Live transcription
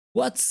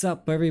What's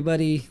up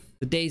everybody?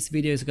 Today's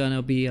video is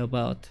gonna be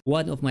about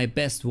one of my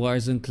best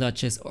Warzone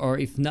clutches, or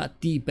if not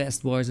the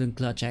best Warzone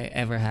clutch I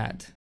ever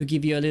had. To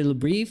give you a little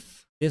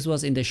brief, this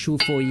was in the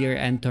SHUFO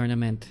year-end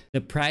tournament.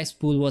 The prize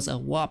pool was a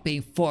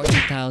whopping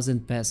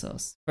 40,000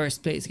 pesos.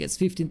 First place gets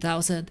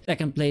 15,000,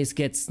 second place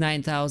gets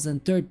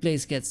 9,000, third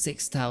place gets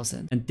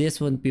 6,000. And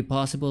this wouldn't be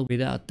possible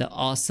without the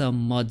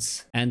awesome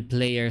mods and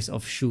players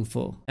of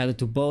SHUFO. Shout out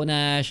to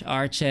Bonash,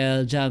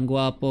 Archel, Jan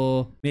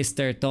Guapo,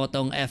 Mr.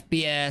 Totong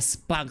FPS,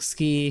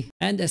 Pugski,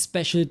 and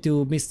especially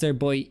to Mr.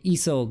 Boy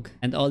Isog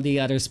and all the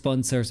other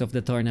sponsors of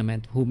the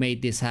tournament who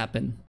made this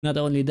happen. Not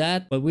only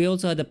that, but we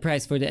also had the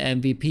prize for the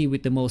MVP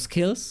with the most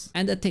kills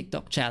and a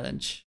TikTok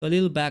challenge. So a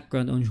little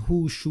background on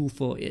who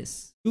SHUFO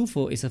is.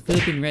 SHUFO is a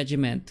Philippine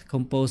regiment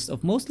composed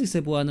of mostly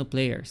Cebuano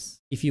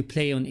players. If you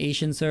play on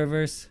Asian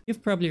servers,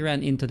 you've probably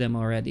ran into them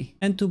already.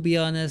 And to be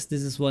honest,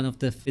 this is one of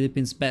the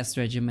Philippines' best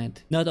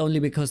regiment. Not only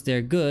because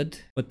they're good,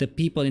 but the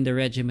people in the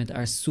regiment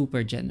are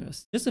super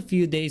generous. Just a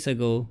few days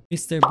ago,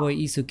 Mr. Boy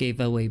Isu gave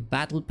away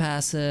battle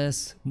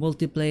passes,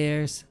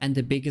 multiplayers, and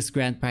the biggest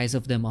grand prize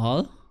of them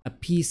all, a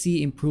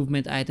PC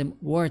improvement item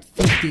worth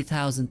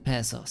 50,000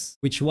 pesos.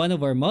 Which one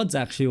of our mods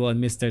actually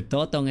won, Mr.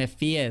 Totong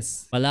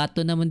FPS.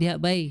 Palato naman diha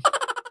bay.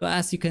 So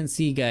as you can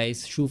see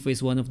guys, SHUFO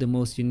is one of the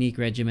most unique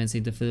regiments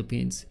in the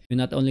Philippines. You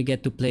not only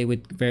get to play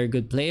with very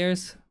good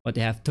players, but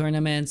they have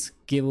tournaments,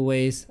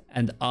 giveaways,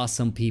 and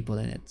awesome people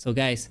in it. So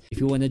guys, if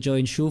you want to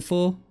join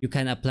SHUFO, you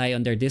can apply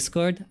on their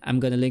Discord. I'm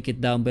gonna link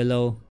it down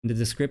below in the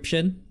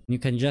description. You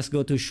can just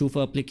go to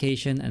SHUFO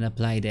application and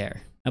apply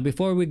there. Now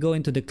before we go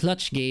into the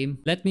clutch game,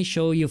 let me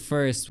show you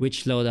first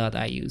which loadout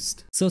I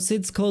used. So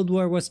since Cold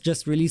War was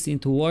just released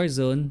into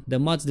Warzone, the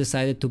mods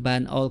decided to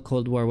ban all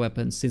Cold War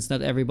weapons since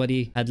not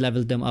everybody had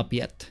leveled them up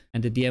yet.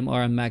 And the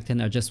DMR and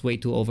Mag-10 are just way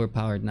too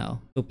overpowered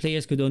now. So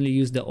players could only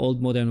use the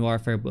old Modern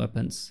Warfare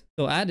weapons.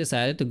 So I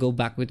decided to go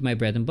back with my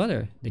bread and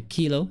butter, the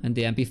Kilo and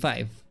the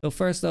MP5. So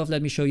first off,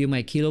 let me show you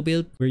my Kilo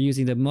build. We're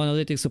using the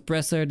Monolithic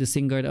Suppressor, the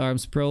Singard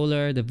Arms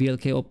Prowler, the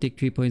VLK Optic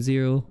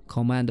 3.0,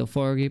 Commando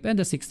foregrip, and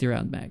the 60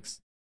 round mags.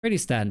 Pretty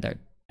standard.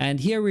 And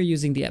here we're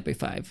using the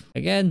MP5.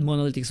 Again,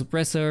 monolithic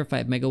suppressor,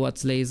 5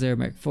 megawatts laser,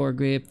 Merc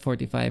foregrip,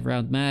 45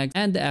 round mag,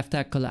 and the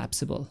FTAC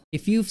collapsible.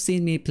 If you've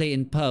seen me play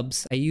in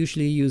pubs, I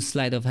usually use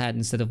sleight of hand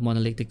instead of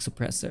monolithic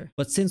suppressor.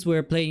 But since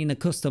we're playing in a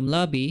custom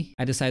lobby,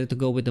 I decided to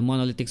go with the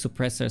monolithic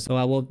suppressor so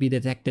I won't be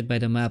detected by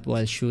the map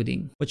while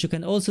shooting. What you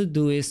can also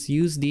do is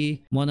use the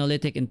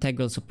monolithic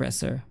integral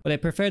suppressor. But I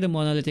prefer the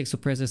monolithic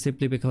suppressor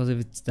simply because of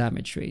its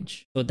damage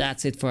range. So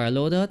that's it for our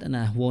loadout, and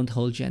I won't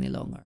hold you any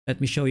longer. Let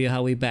me show you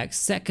how we bagged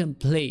second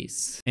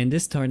place in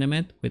this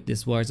tournament with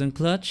this Warzone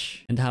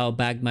clutch, and how I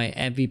bagged my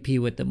MVP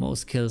with the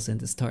most kills in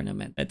this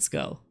tournament. Let's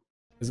go!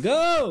 Let's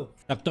go!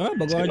 Takto,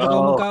 bago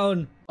ako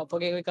magkaon.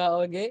 Papagay ko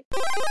kaon, gay.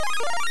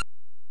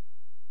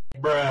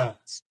 Bruh.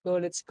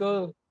 Let's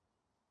go.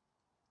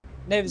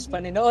 Nevz,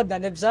 paninood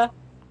na Nevz ha?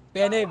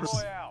 Kuya Nevz.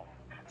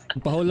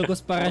 Pahulog ko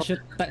sa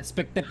parachute,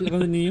 spectacle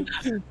ko niyo.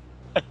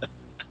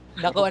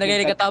 Dako na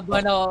kayo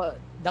katabuan ako,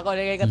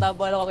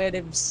 Kuya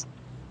Nevz.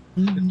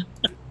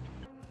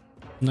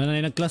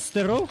 Nanay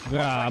nag-cluster oh.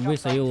 Grabe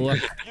sa'yo ah.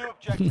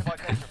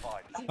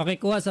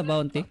 Pakikuha sa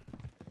bounty.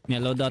 May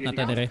loadout na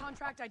to dire.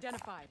 Bounty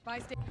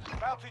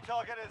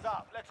target is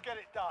up. Let's get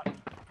it done.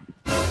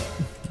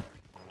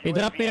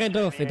 I-drop ni Red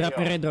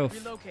Roof.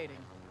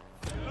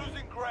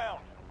 Losing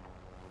ground.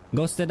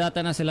 Ghosted data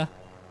na sila.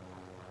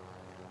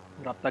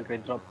 Drop tag,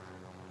 red drop.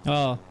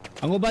 Oo.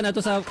 Ang uban na to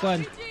sa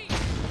kwan.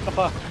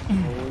 Kapa.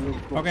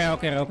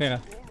 Okay.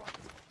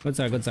 Good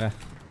sir.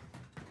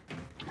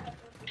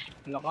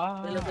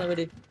 Laka. Dalas na ba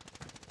din?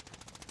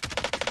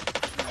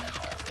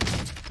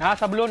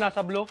 Nasa blue. Nasa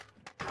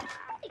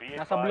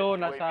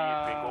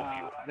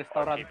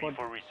restaurant food.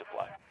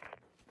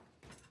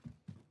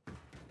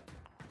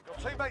 Your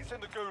teammates in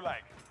the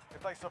gulag.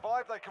 If they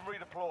survive, they can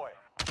redeploy.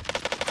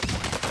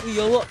 Uy,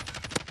 yawa.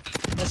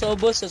 Nasa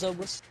ubos.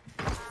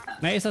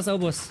 May isa sa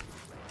ubos.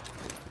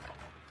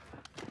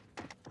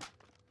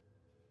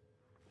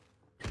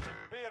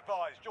 Be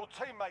advised, your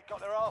teammate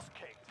got their ass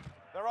kicked.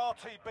 They're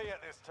RTB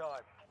at this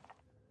time.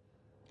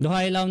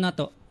 Duha ilaw na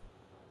to.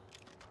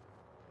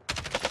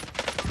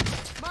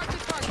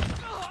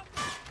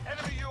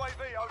 Enemy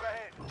UAV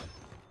overhead.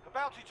 The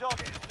bounty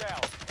target is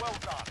down. Well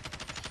done.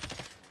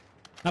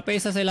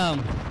 Napaisa sa ilaw.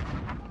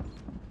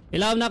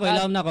 Ilaw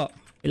na ko.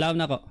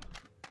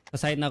 Sa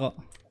side na ko.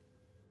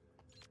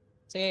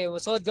 Sige,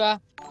 musod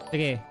ka.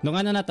 Sige,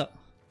 lungan na to.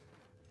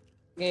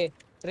 Okay,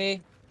 3,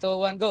 2,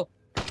 1, go.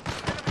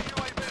 Enemy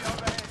UAV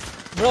overhead.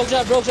 Broke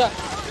siya.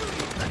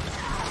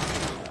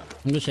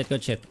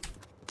 Good shit.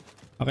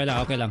 Okay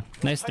lang.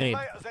 Nice trade.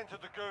 Teammate has entered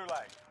the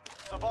gulag.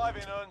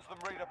 Surviving earns them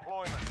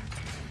redeployment.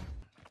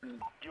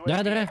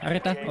 Dara,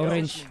 arita,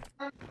 orange.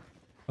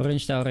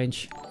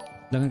 Orange.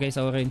 Langan guys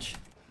sa orange.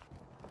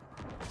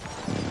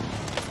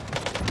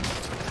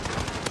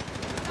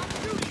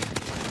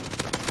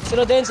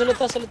 Sulod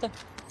ta.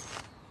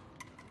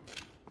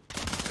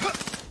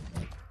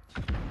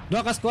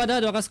 Dua ka squad.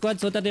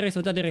 Suta dire.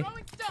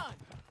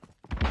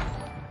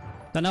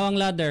 Tanawang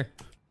ladder.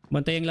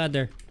 Bantay yung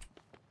ladder.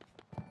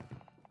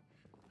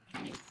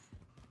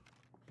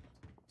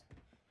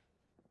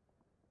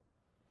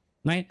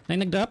 Nine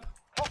nag-drop?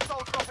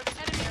 Hostile dropping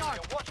into the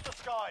area. Watch the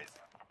skies.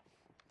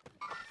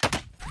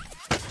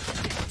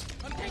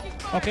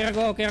 Okay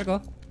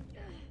ako.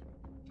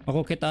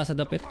 Ako kita sa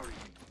dapit.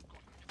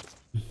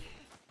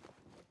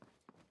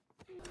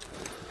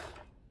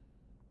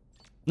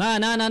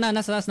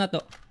 Nasa taas na to.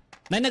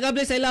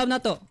 Nag-abli sa ilaw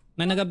na to.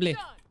 Nag-abli.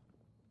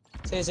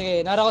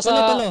 Sige. Nara ko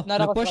Tulo. sa...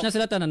 Nara ko Nag-push na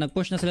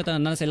sila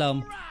tanan. Nasa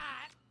ilaw.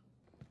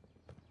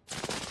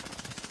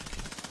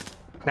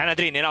 Nana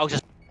nina ako sa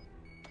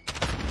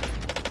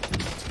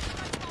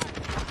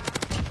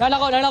Nara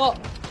ko.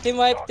 Team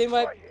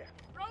wipe.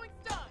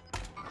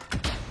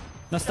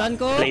 Na-stun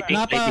ko.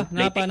 Plating.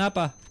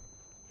 Napa.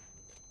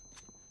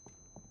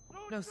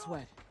 No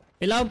sweat.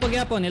 Ilawang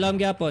pagyapon. Enemy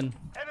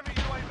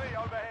UAV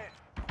overhead.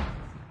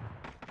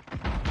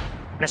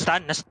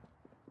 Nastan.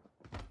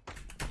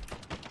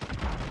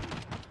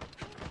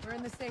 We're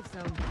in the safe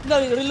zone.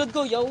 Reload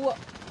ko. Yawa.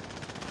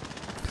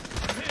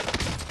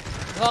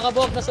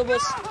 Nakakabok na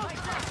subos.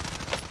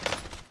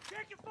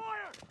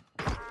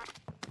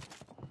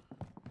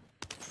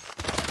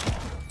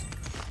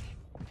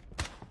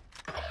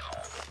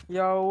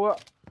 Yawa.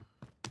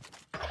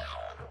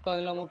 Paano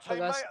lang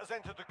magpagas. Teammate has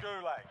entered the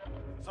gulag.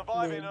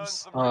 Surviving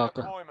earns them Ah, okay.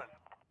 redeployment.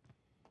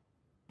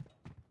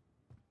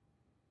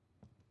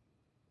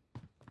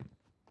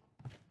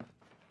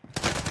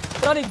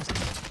 Running.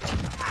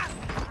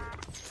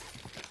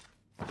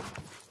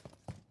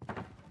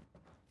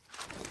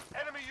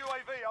 Enemy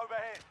UAV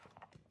overhead.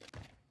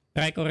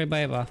 Try ko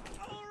revive ah.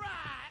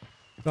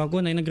 Gago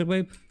na yung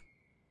nag-revive.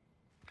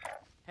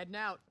 Heading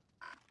out.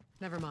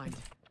 Never mind.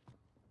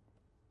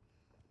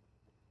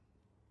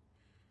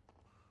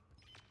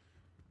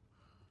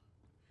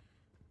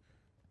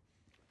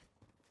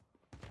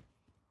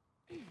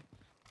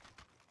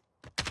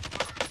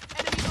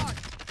 Enemy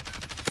marked.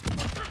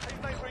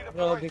 Teammate Grabe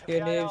redeployed to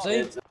kayo, the Nevz. AR.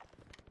 Ay.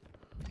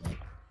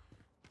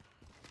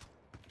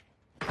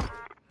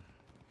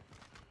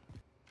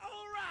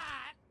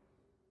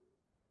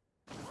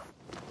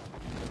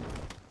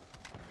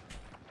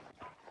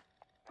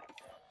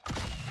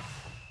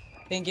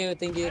 Thank you.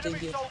 Enemy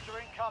soldier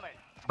incoming.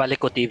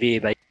 Balik ko TV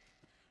ba.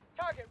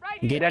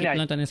 Gate Yan, yan.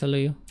 lang tayo sa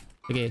loyo.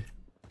 Sige.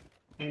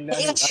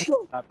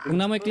 Kung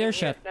na may clear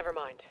shot. Never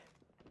mind.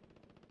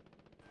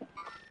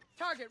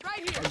 Target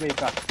right here. Agay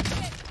ka.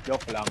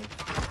 Joke lang.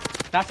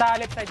 Nasa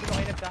left side dito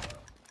kayo Nevz ha.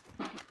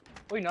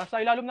 Uy,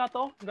 nasa ilalim na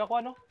to. Hindi ako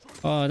ano.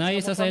 Oh,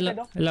 naisa sa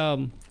ilaw.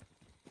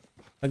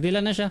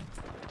 Pagdila na siya.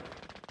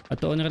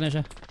 At owner na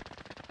siya.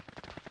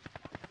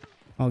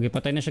 Okay,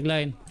 patay na siya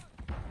line.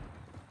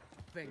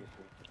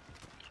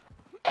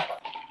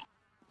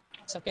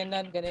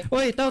 Sakyanan, ganit.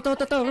 Uy, tao,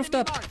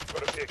 rooftop.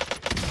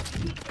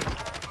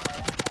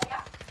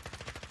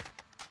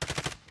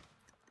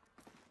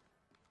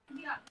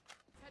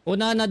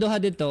 Una na duha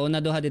dito.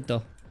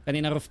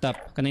 Kanina rooftop,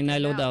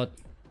 kanina loadout.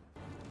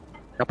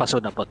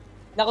 Napaso na po.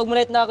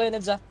 Nakagmulit na ako yun,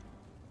 Nevz.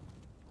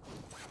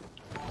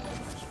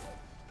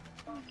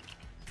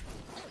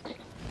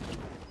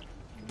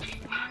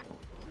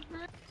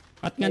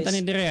 At nga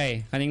tanin dire ay,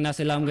 kaning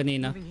nasa lam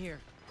ganina. Moving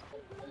here.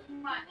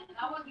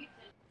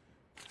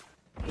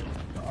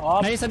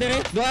 Up. Naisa dire,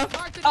 duha.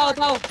 Mark the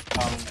Tao.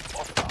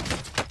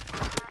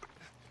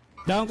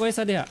 Down ko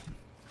isa diha.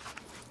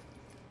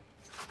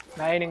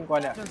 Naining ko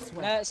na. No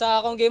sweat.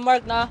 Sa akong game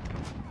mark na.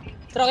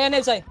 Truck yan,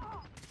 Nevz.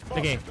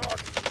 Sige.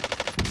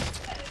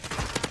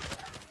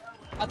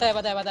 Patay.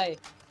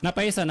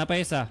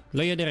 Napaisa.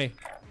 Loyo dire.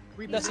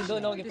 That's it,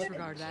 don't know.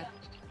 Disregard that.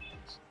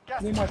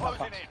 Gas is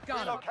closing in.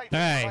 Got him. Relocating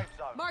Aye. the safe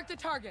zone. Mark the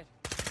target.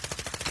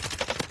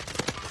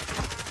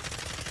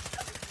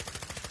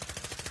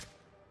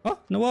 Oh,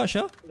 nawa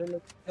siya.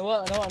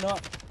 Nawa.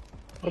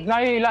 Huwag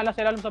na ila na sa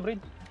ilalim sa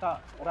bridge. Sa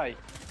Ray.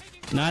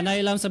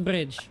 Nanay lang sa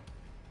bridge.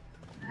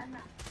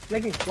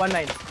 Lagi,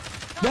 1-9.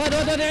 Duha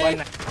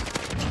dire. 1-9.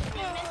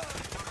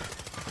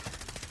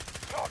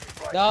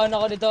 Down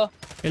ako dito.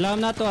 Ilam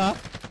na to ha.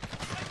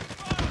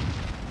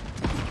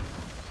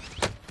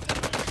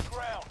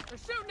 Ground.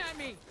 They're shooting at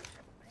me.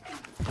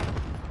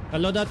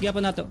 Loadout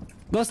gyapon nato.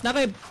 Ghost na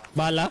kay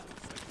bala.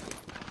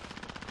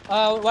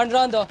 One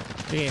round oh.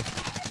 Sige.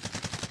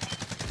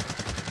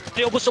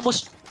 Hey, ubos.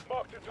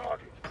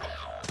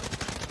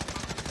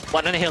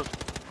 One on the hill.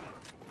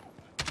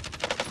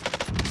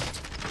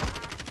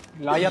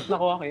 Layat na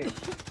ko okay.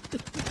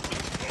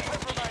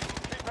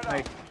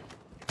 Nice.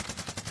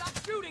 Stop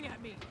shooting at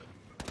me.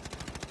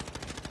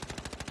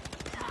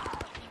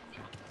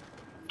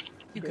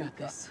 You got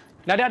this.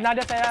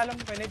 Nada sa ilalim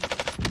kay Nevz.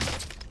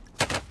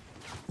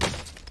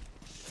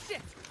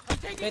 Shit. I'm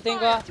taking Plating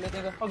fire.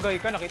 ko. Agay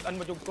ka, nakitaan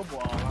mo jug ko.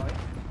 Buhay.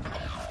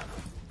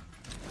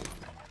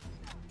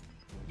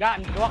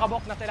 Gaan, dua ka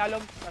bok, nasa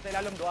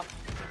ilalim, dua.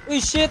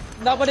 Uy, shit!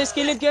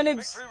 Nakapad-skilled kaya,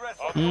 Nevz. Victory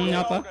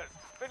rest. Apa?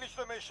 Finish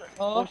the mission.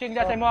 Oo. Pushing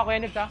dyan sa mo ako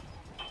Nevz ha.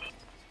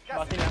 Gas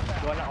Basi is na, inbound.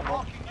 dua na ka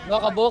bok.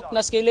 Nakabok,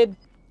 na-skilled.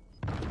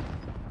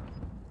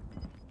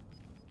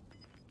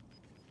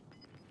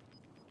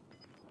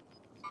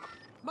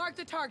 Mark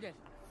the target.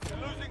 You're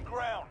losing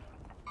ground.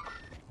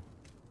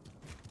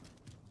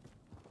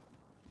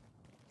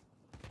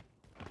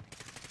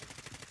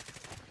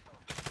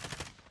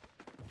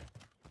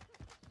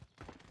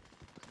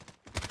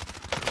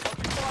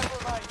 Only 5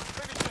 remain.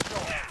 Finish the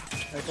job.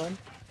 Nice one.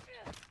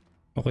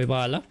 Okay,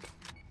 bahala.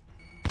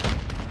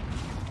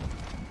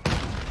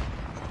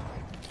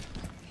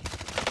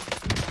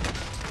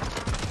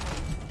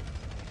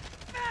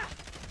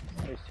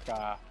 Nice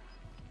ka.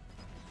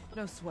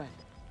 No sweat.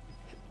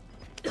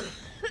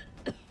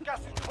 Gas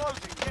is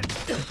closing. Get to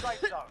the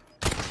safe zone.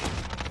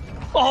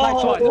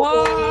 Nice one.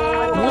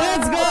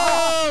 Let's go!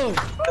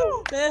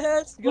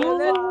 Let's go,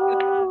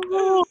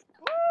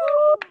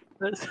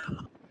 let's go.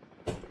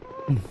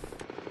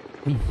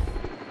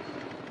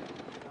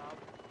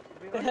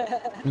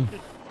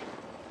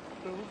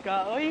 Tuga,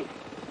 oy.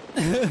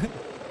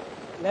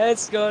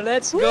 Let's go,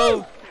 let's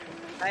go.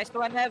 Nice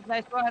one, Nevz.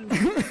 Nice one.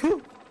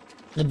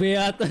 Sabi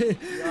yata.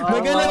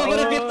 Magaling ako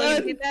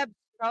nakitaan. Team Nevz.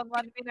 Round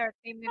 1 winner.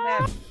 Team ni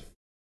Nevz.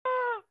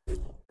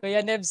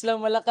 Kuya Nevz lang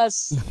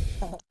malakas.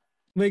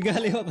 May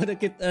galing ako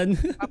nakitaan.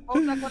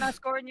 Post na ko na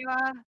score nyo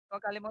ha.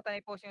 Huwag kalimutan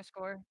i-post yung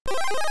score.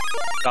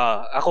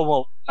 Ako mo,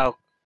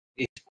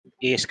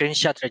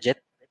 i-screenshot, Rejet.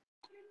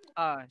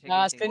 Sige,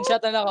 sige.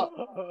 Screenshot na ako.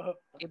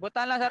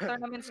 Ibutan lang sa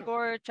tournament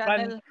score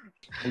channel.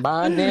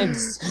 Ba,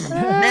 Nevz.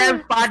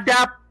 Nevz,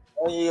 padap!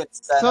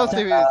 So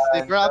si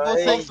Bravo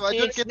 6,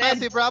 wajud kita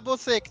si Bravo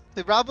 6.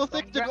 Si Bravo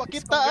 6 jud wa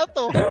kita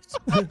ato.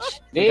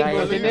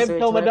 Si Nevz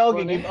daw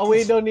madawag,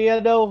 giveaway daw niya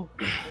daw.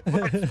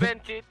 Ben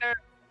cheater.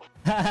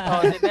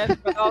 Si Nevz,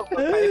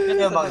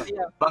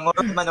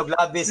 Bangurot man og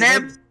labis.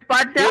 Nevz,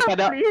 padap,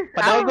 please.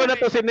 Padawag ko na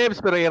to si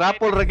Nevz pero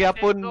i-raffle ra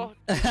gyapon.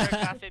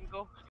 Cousin ko.